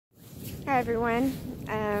Hi everyone,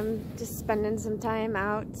 just spending some time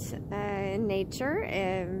out in nature,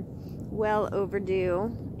 and well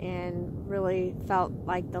overdue, and really felt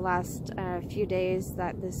like the last few days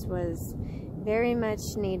that this was very much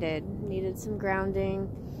needed some grounding,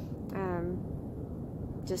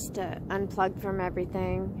 just to unplug from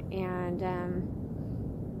everything. And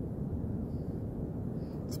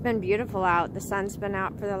it's been beautiful out. The sun's been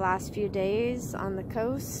out for the last few days on the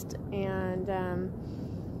coast, and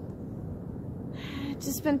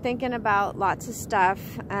just been thinking about lots of stuff.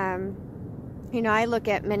 You know, I look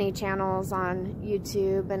at many channels on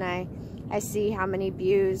YouTube, and I see how many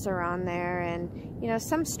views are on there, and you know,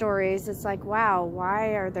 some stories it's like, wow,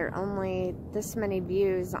 why are there only this many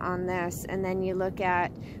views on this? And then you look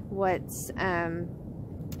at what's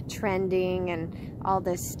trending and all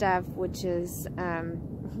this stuff, which is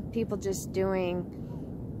people just doing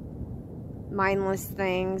mindless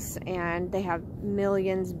things, and they have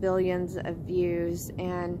millions, billions of views.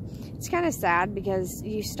 And it's kind of sad because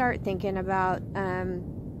you start thinking about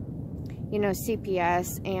you know,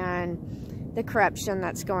 CPS and the corruption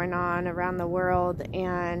that's going on around the world,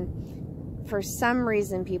 and for some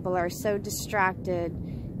reason people are so distracted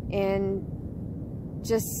in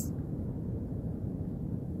just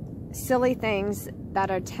silly things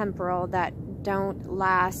that are temporal, that don't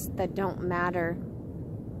last, that don't matter.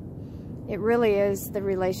 It really is the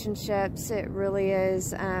relationships. It really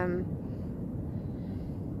is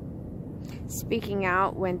speaking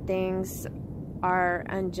out when things are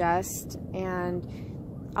unjust, and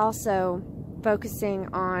also focusing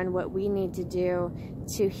on what we need to do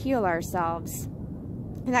to heal ourselves.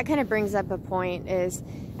 And that kind of brings up a point is,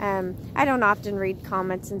 I don't often read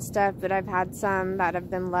comments and stuff, but I've had some that have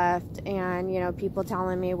been left, and you know, people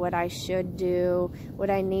telling me what I should do, what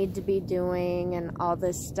I need to be doing, and all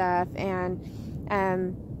this stuff. And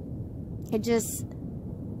it just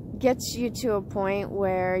gets you to a point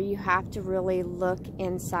where you have to really look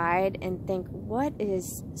inside and think, what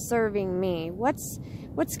is serving me? What's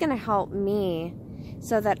going to help me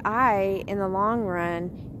so that I, in the long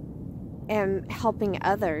run, am helping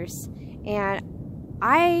others? And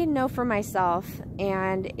I know for myself,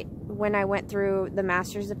 and when I went through the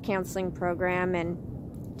Masters of Counseling program and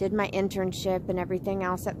did my internship and everything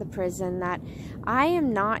else at the prison, that I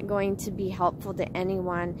am not going to be helpful to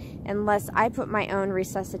anyone unless I put my own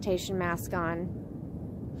resuscitation mask on.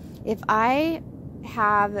 If I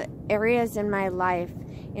have areas in my life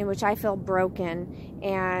in which I feel broken,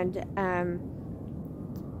 and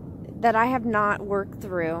that I have not worked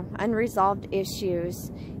through, unresolved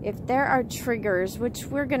issues, if there are triggers, which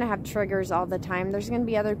we're going to have triggers all the time, there's going to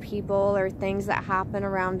be other people or things that happen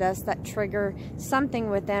around us that trigger something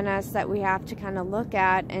within us that we have to kind of look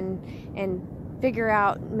at and figure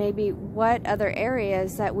out maybe what other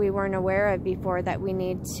areas that we weren't aware of before that we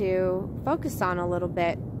need to focus on a little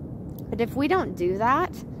bit. But if we don't do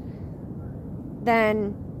that,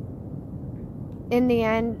 then in the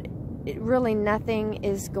end, really nothing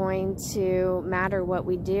is going to matter what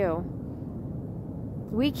we do.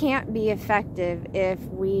 We can't be effective if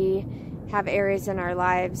we have areas in our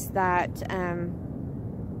lives that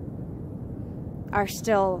are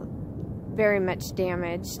still very much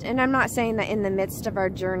damaged. And I'm not saying that in the midst of our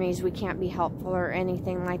journeys we can't be helpful or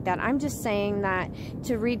anything like that. I'm just saying that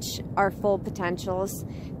to reach our full potentials,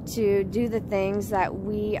 to do the things that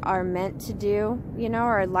we are meant to do, you know,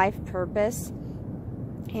 our life purpose.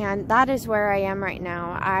 And that is where I am right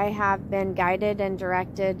now. I have been guided and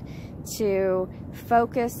directed to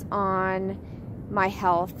focus on my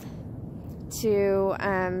health, to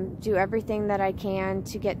do everything that I can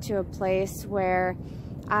to get to a place where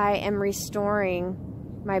I am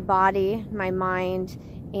restoring my body, my mind,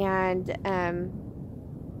 and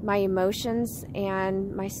my emotions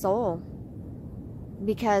and my soul.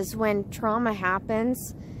 Because when trauma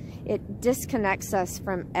happens, it disconnects us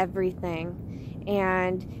from everything.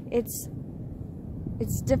 And it's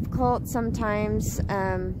difficult sometimes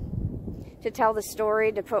to tell the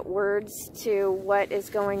story, to put words to what is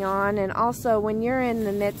going on. And also when you're in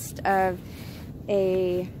the midst of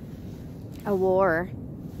a war,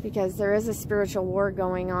 because there is a spiritual war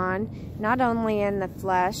going on, not only in the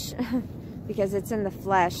flesh, because it's in the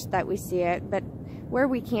flesh that we see it, but where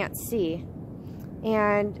we can't see.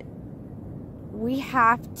 And we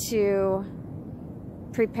have to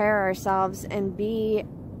prepare ourselves and be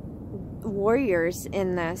warriors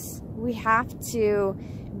in this. We have to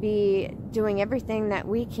be doing everything that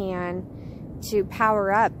we can to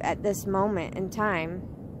power up at this moment in time.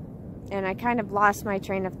 And I kind of lost my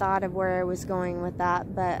train of thought of where I was going with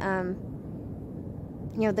that, but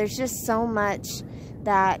you know, there's just so much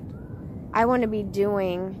that I want to be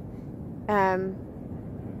doing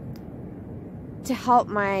to help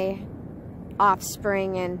my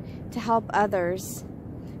offspring and to help others.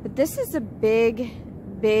 But this is a big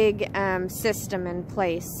system in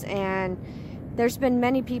place, and there's been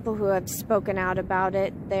many people who have spoken out about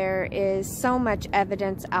it. There is so much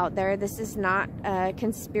evidence out there. This is not a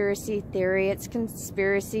conspiracy theory. It's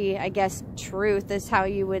conspiracy, I guess, truth is how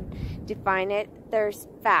you would define it. There's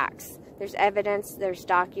facts, there's evidence, there's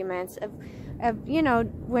documents of you know,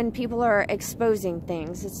 when people are exposing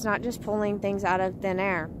things. It's not just pulling things out of thin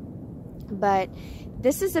air. But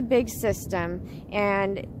this is a big system,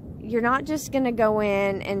 and you're not just going to go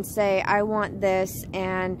in and say, I want this,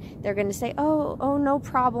 and they're going to say, oh, no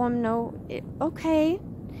problem, okay,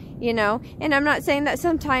 you know. And I'm not saying that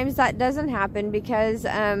sometimes that doesn't happen, because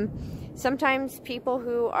sometimes people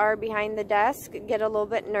who are behind the desk get a little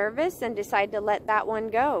bit nervous and decide to let that one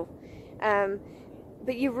go.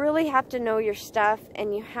 But you really have to know your stuff,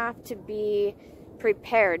 and you have to be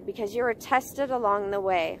prepared, because you are tested along the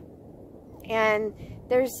way. And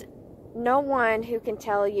there's no one who can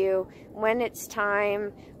tell you when it's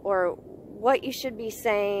time, or what you should be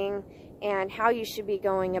saying, and how you should be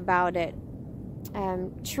going about it.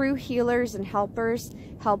 True healers and helpers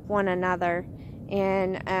help one another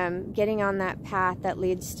in getting on that path that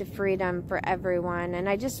leads to freedom for everyone. And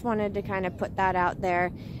I just wanted to kind of put that out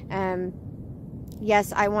there.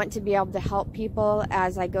 Yes, I want to be able to help people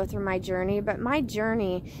as I go through my journey, but my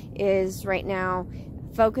journey is right now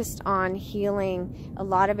focused on healing a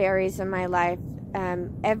lot of areas in my life.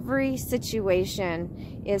 Every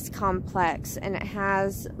situation is complex, and it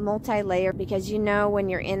has multi-layer, because you know when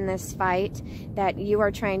you're in this fight that you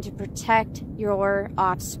are trying to protect your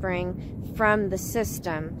offspring from the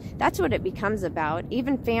system. That's what it becomes about.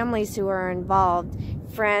 Even families who are involved,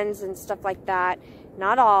 friends and stuff like that,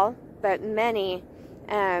 not all, but many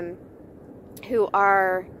who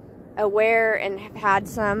are aware and have had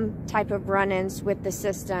some type of run-ins with the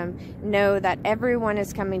system know that everyone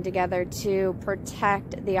is coming together to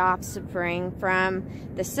protect the offspring from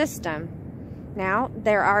the system. Now,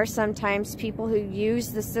 there are sometimes people who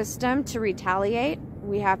use the system to retaliate.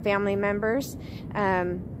 We have family members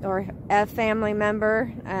or a family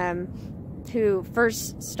member who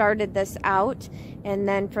first started this out, and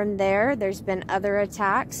then from there's been other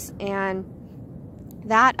attacks, and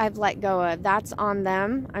that I've let go of. That's on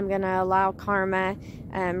them. I'm going to allow karma,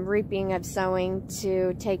 reaping of sowing,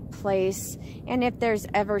 to take place. And if there's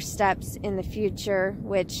ever steps in the future,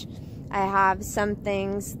 which I have some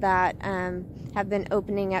things that have been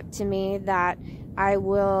opening up to me that I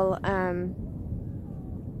will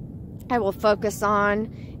focus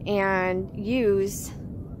on and use,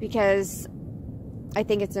 because I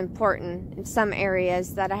think it's important in some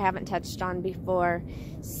areas that I haven't touched on before.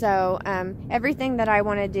 So everything that I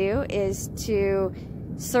want to do is to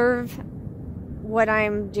serve what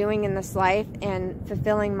I'm doing in this life and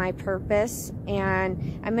fulfilling my purpose,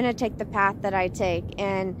 and I'm going to take the path that I take.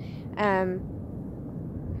 And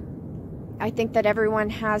I think that everyone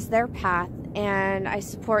has their path, and I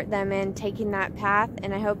support them in taking that path,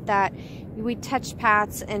 and I hope that we touch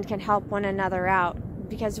paths and can help one another out,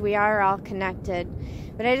 because we are all connected.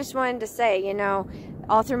 But I just wanted to say, you know,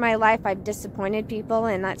 all through my life I've disappointed people,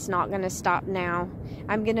 and that's not going to stop now.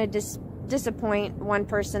 I'm going to disappoint one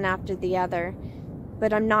person after the other,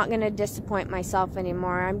 but I'm not going to disappoint myself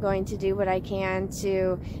anymore. I'm going to do what I can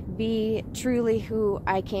to be truly who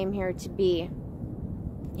I came here to be.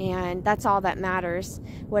 And that's all that matters.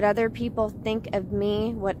 What other people think of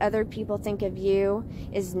me, what other people think of you,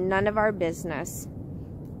 is none of our business.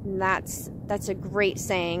 And that's a great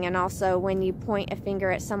saying. And also, when you point a finger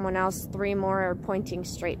at someone else, 3 more are pointing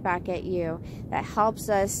straight back at you. That helps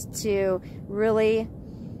us to really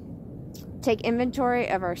take inventory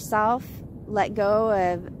of ourselves, let go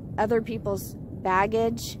of other people's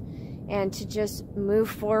baggage, and to just move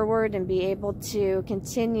forward and be able to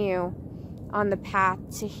continue on the path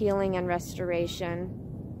to healing and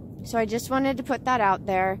restoration. So I just wanted to put that out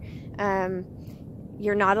there.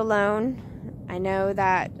 You're not alone. I know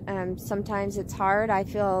that sometimes it's hard. I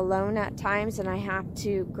feel alone at times, and I have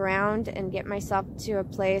to ground and get myself to a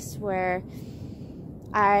place where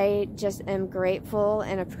I just am grateful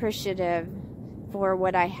and appreciative for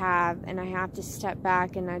what I have, and I have to step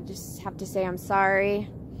back, and I just have to say I'm sorry.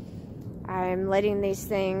 I'm letting these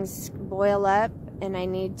things boil up, and I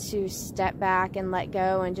need to step back and let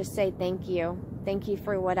go and just say thank you. Thank you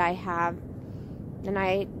for what I have. And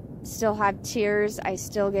I still have tears. I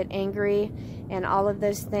still get angry and all of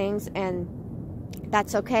those things, and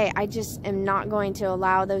that's okay. I just am not going to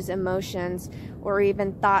allow those emotions or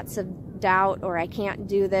even thoughts of doubt, or I can't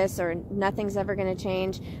do this, or nothing's ever going to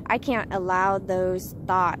change. I can't allow those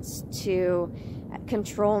thoughts to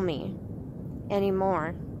control me.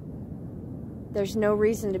 anymore. There's no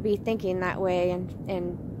reason to be thinking that way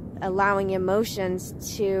and allowing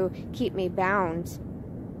emotions to keep me bound.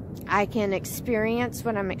 I can experience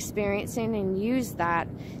what I'm experiencing and use that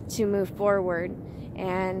to move forward.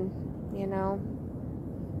 And, you know,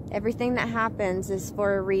 everything that happens is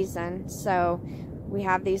for a reason. So we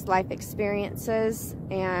have these life experiences,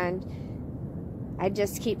 and I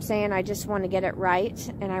just keep saying I just want to get it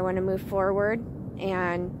right and I want to move forward.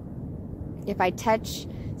 And if I touch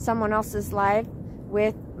someone else's life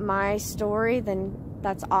with my story, then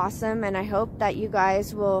that's awesome. And I hope that you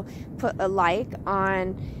guys will put a like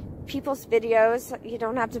on people's videos. You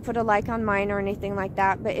don't have to put a like on mine or anything like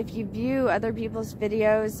that, but if you view other people's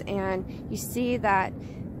videos and you see that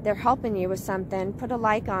they're helping you with something, put a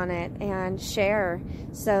like on it and share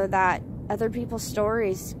so that other people's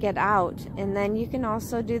stories get out. And then you can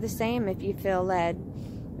also do the same if you feel led.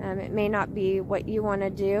 It may not be what you want to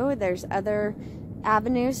do. There's other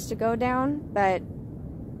avenues to go down, but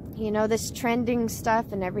you know, this trending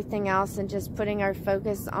stuff and everything else, and just putting our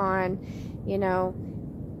focus on, you know,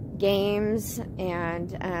 games and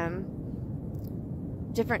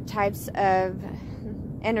different types of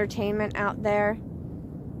entertainment out there,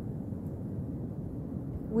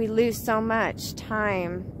 we lose so much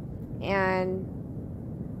time and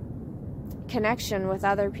connection with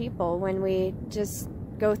other people when we just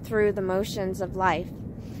go through the motions of life.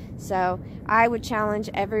 So I would challenge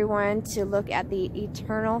everyone to look at the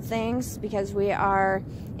eternal things, because we are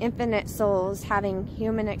infinite souls having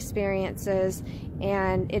human experiences,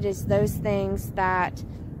 and it is those things that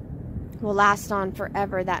will last on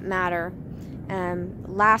forever that matter.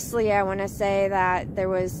 Lastly, I want to say that there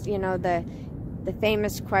was, you know, the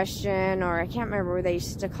famous question, or I can't remember what they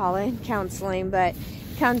used to call it in counseling, but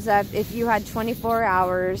it comes up, if you had 24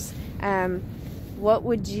 hours, what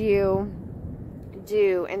would you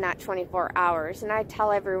do in that 24 hours? And I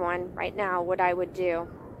tell everyone right now what I would do.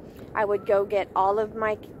 I would go get all of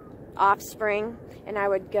my offspring, and I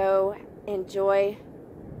would go enjoy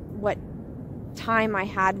what time I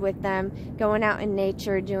had with them, going out in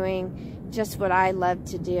nature, doing just what I love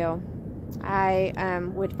to do. I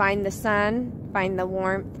would find the sun, find the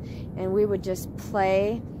warmth, and we would just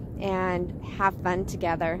play and have fun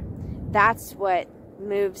together. That's what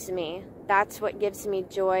moves me. That's what gives me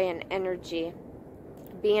joy and energy.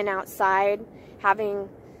 Being outside, having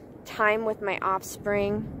time with my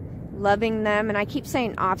offspring, loving them. And I keep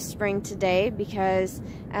saying offspring today because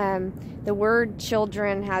the word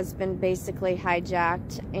children has been basically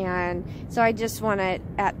hijacked, and so I just want to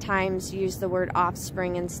at times use the word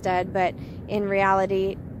offspring instead. But in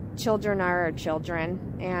reality, children are our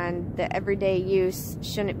children, and the everyday use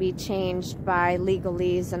shouldn't be changed by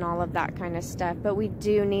legalese and all of that kind of stuff. But we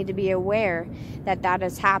do need to be aware that that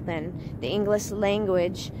has happened. The English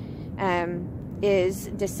language is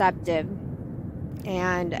deceptive,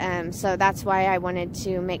 and so that's why I wanted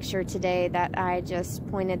to make sure today that I just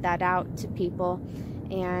pointed that out to people,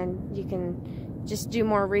 and you can just do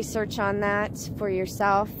more research on that for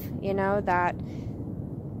yourself. You know that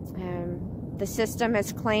the system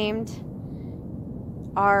has claimed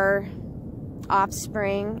our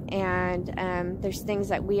offspring, and there's things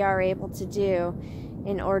that we are able to do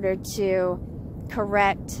in order to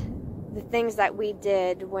correct the things that we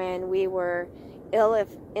did when we were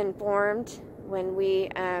ill-informed, when we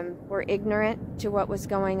were ignorant to what was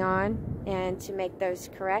going on, and to make those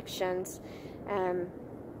corrections. And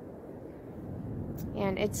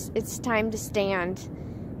it's time to stand.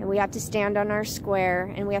 And we have to stand on our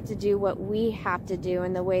square, and we have to do what we have to do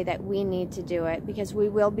in the way that we need to do it, because we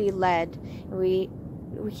will be led. We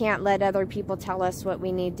can't let other people tell us what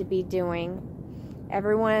we need to be doing.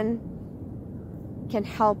 Everyone can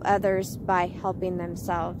help others by helping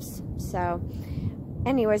themselves. So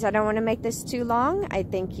anyways, I don't want to make this too long. I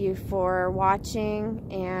thank you for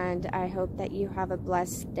watching, and I hope that you have a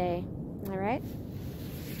blessed day. All right?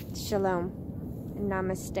 Shalom.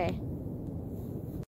 Namaste.